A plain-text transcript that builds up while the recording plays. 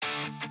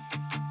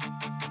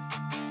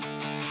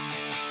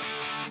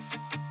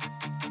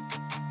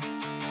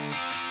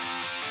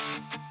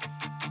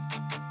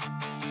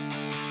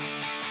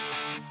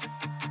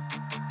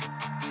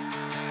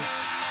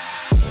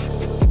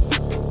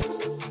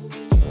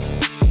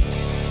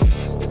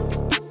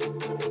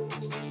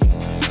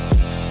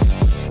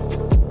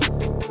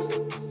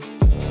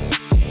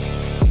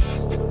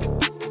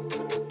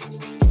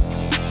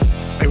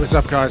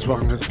What's up, guys?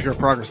 Welcome to the Pure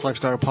Progress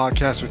Lifestyle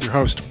Podcast with your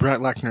host,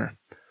 Brett Lechner.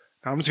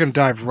 Now, I'm just going to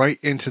dive right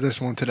into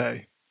this one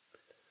today.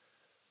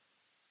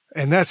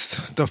 And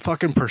that's the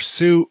fucking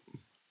pursuit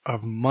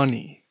of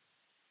money.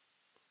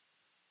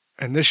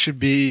 And this should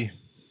be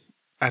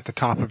at the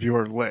top of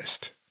your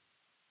list.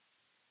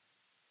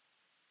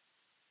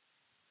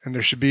 And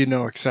there should be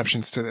no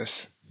exceptions to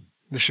this.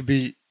 This should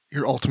be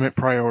your ultimate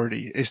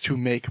priority, is to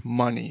make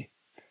money.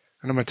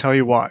 And I'm going to tell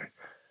you why.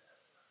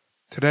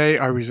 Today,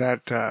 I was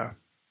at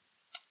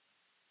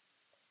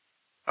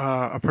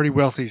a pretty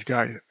wealthy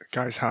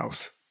guy's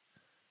house.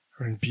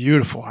 A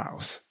beautiful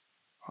house.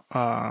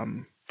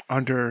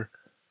 Under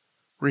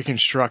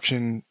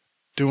reconstruction,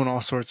 doing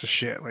all sorts of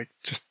shit. Like,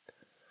 just,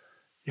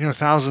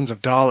 thousands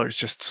of dollars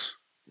just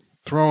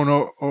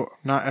thrown,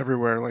 not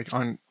everywhere, like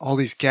on all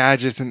these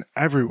gadgets and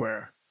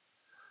everywhere.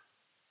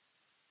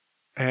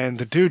 And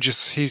the dude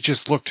he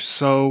just looked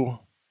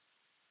so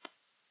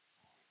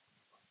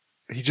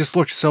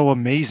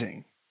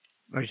amazing.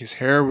 Like, his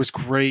hair was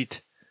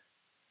great.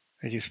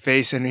 Like, his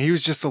face, and he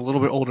was just a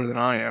little bit older than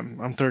I am.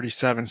 I'm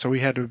 37, so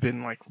he had to have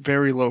been like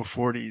very low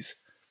 40s.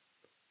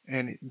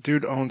 And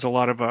dude owns a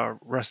lot of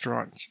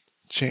restaurant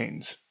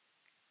chains.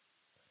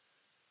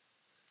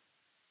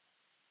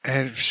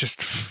 And it's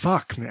just,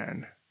 fuck,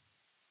 man.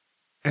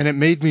 And it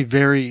made me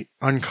very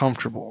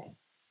uncomfortable.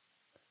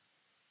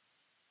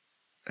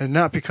 And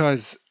not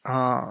because,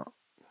 it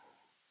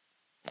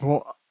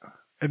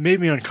made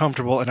me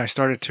uncomfortable, and I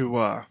started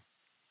to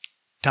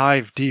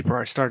dive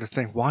deeper. I started to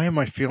think, why am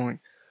I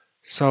feeling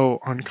so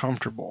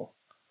uncomfortable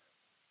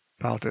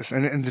about this?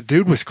 And the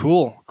dude was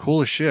cool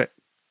as shit.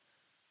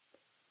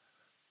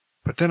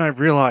 But then I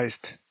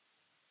realized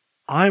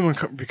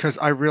because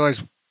I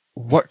realized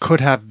what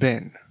could have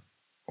been,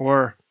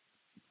 or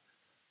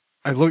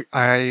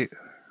I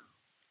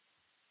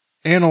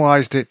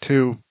analyzed it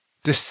to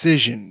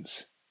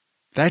decisions.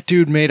 That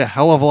dude made a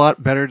hell of a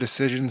lot better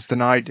decisions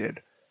than I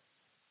did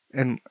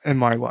in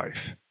my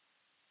life.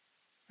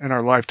 In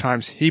our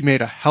lifetimes, he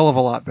made a hell of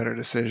a lot better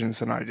decisions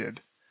than I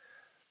did.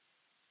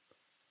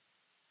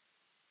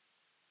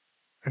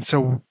 And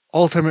so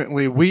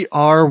ultimately, we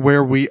are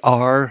where we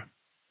are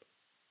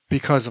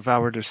because of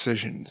our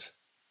decisions.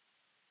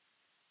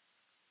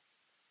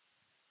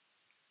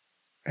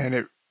 And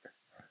it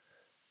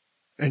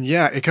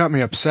got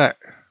me upset.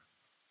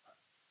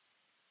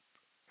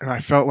 And I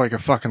felt like a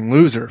fucking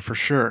loser for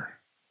sure.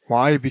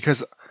 Why?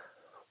 Because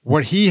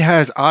what he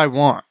has, I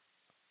want.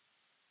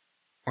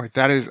 Like,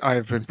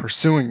 I've been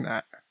pursuing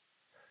that.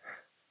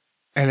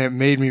 And it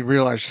made me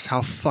realize just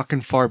how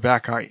fucking far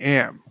back I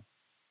am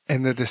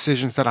in the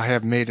decisions that I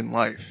have made in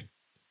life.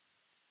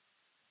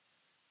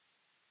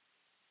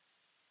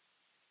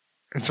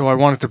 And so I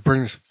wanted to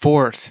bring this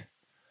forth.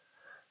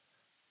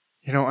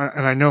 And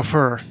I know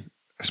for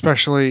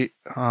especially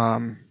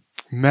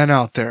men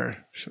out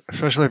there,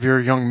 especially if you're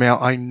a young male,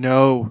 I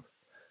know,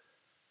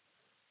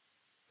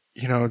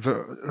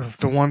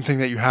 the one thing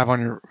that you have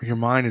on your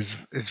mind is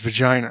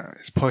vagina,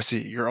 is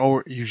pussy.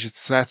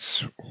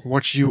 That's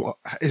what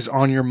is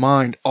on your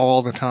mind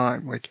all the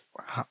time. Like,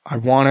 I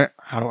want it.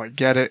 How do I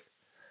get it?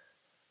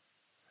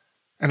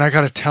 And I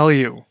gotta tell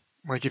you,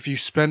 like, if you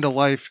spend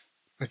your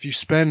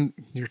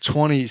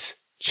 20s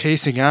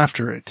chasing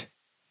after it,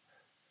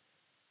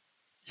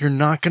 you're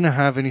not gonna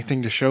have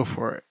anything to show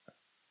for it.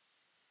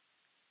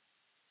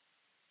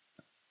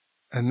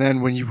 And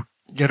then when you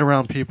get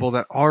around people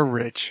that are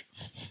rich,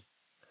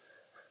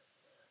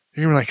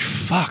 you're gonna be like,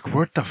 fuck,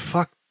 what the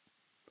fuck?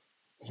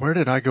 Where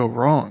did I go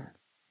wrong?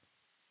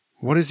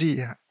 What is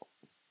he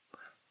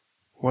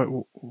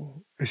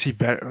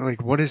better?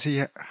 Like, what does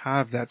he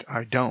have that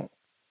I don't?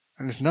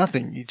 And it's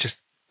nothing. You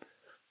just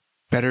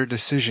better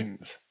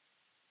decisions.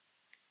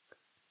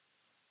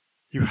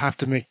 You have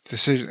to make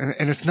decisions.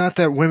 And it's not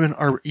that women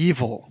are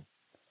evil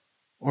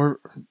or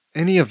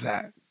any of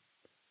that.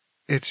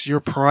 It's your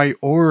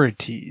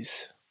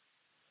priorities.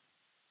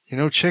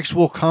 Chicks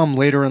will come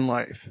later in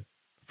life,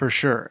 for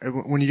sure.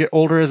 When you get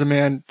older as a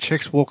man,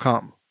 chicks will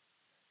come.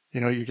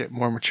 You get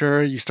more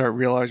mature, you start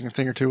realizing a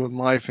thing or two in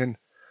life, and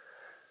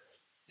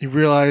you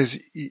realize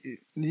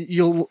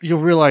you'll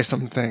realize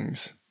some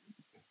things.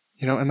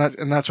 And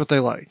that's what they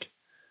like.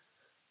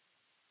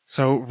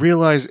 So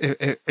realize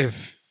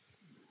if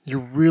you're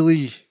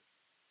really,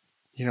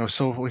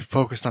 solely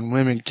focused on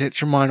women,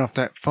 get your mind off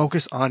that.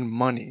 Focus on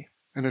money.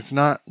 And it's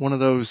not one of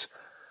those,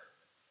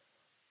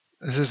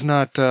 this is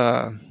not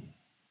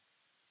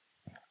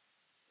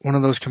one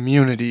of those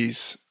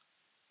communities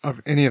of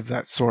any of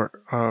that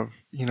sort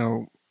of,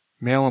 male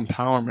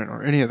empowerment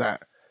or any of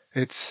that.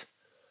 It's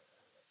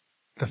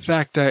the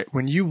fact that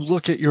when you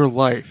look at your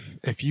life,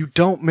 if you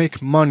don't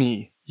make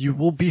money, you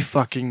will be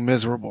fucking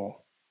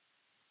miserable.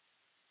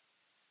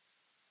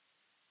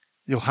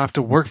 You'll have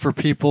to work for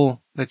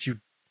people that you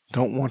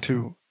don't want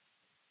to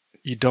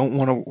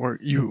work.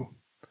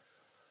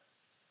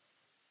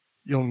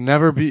 You'll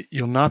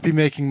not be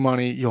making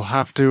money. You'll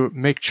have to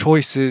make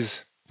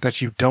choices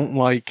that you don't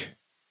like.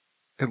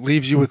 It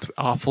leaves you with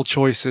awful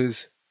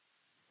choices.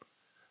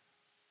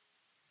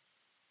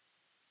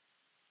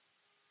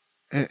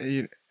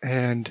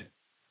 And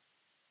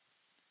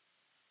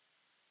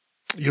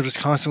you're just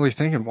constantly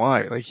thinking,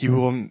 why? Like,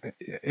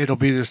 it'll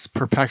be this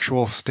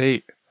perpetual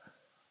state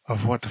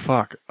of what the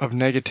fuck, of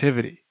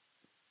negativity.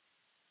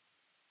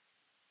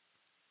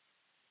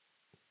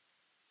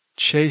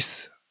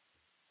 Chase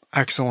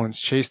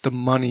excellence, chase the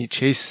money,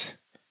 chase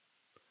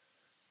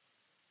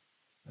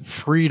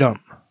freedom.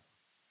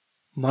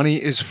 Money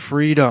is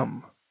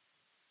freedom.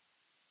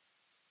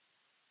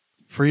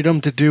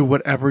 Freedom to do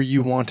whatever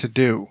you want to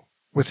do.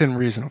 Within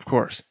reason, of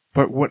course.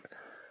 But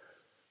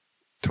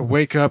to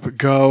wake up,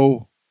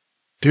 go,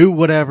 do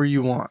whatever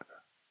you want.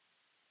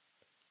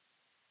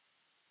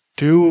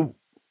 Do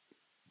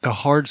the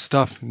hard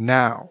stuff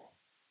now.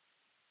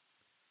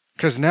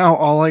 Because now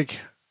all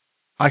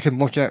I can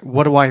look at,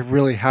 what do I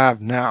really have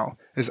now,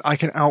 is I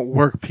can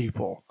outwork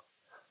people.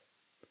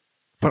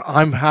 But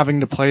I'm having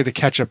to play the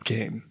catch-up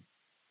game.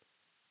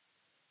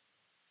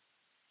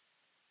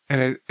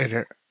 And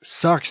it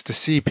sucks to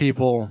see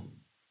people,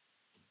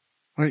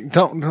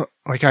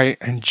 I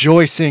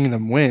enjoy seeing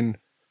them win.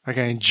 Like,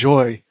 I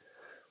enjoy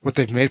what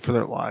they've made for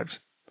their lives,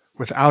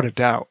 without a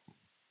doubt.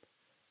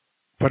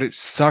 But it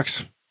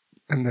sucks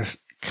in this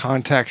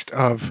context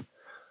of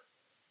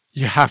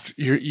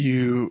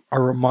you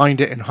are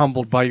reminded and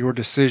humbled by your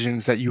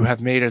decisions that you have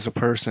made as a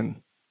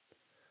person.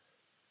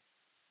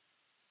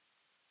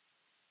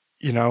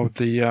 You know,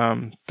 the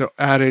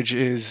adage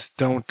is,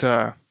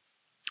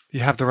 you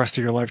have the rest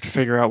of your life to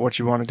figure out what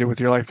you want to do with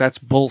your life. That's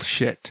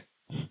bullshit.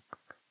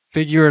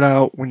 Figure it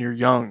out when you're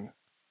young.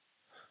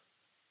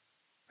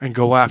 And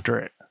go after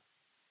it.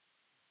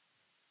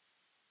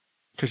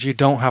 Because you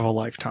don't have a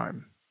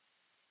lifetime.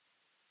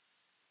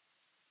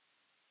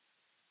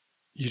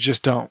 You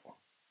just don't.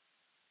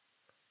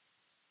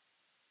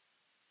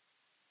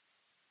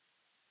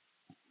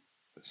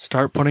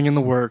 Start putting in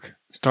the work.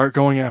 Start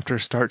going after.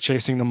 Start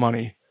chasing the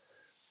money.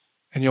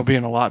 And you'll be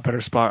in a lot better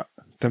spot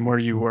than where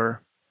you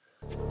were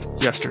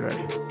yesterday.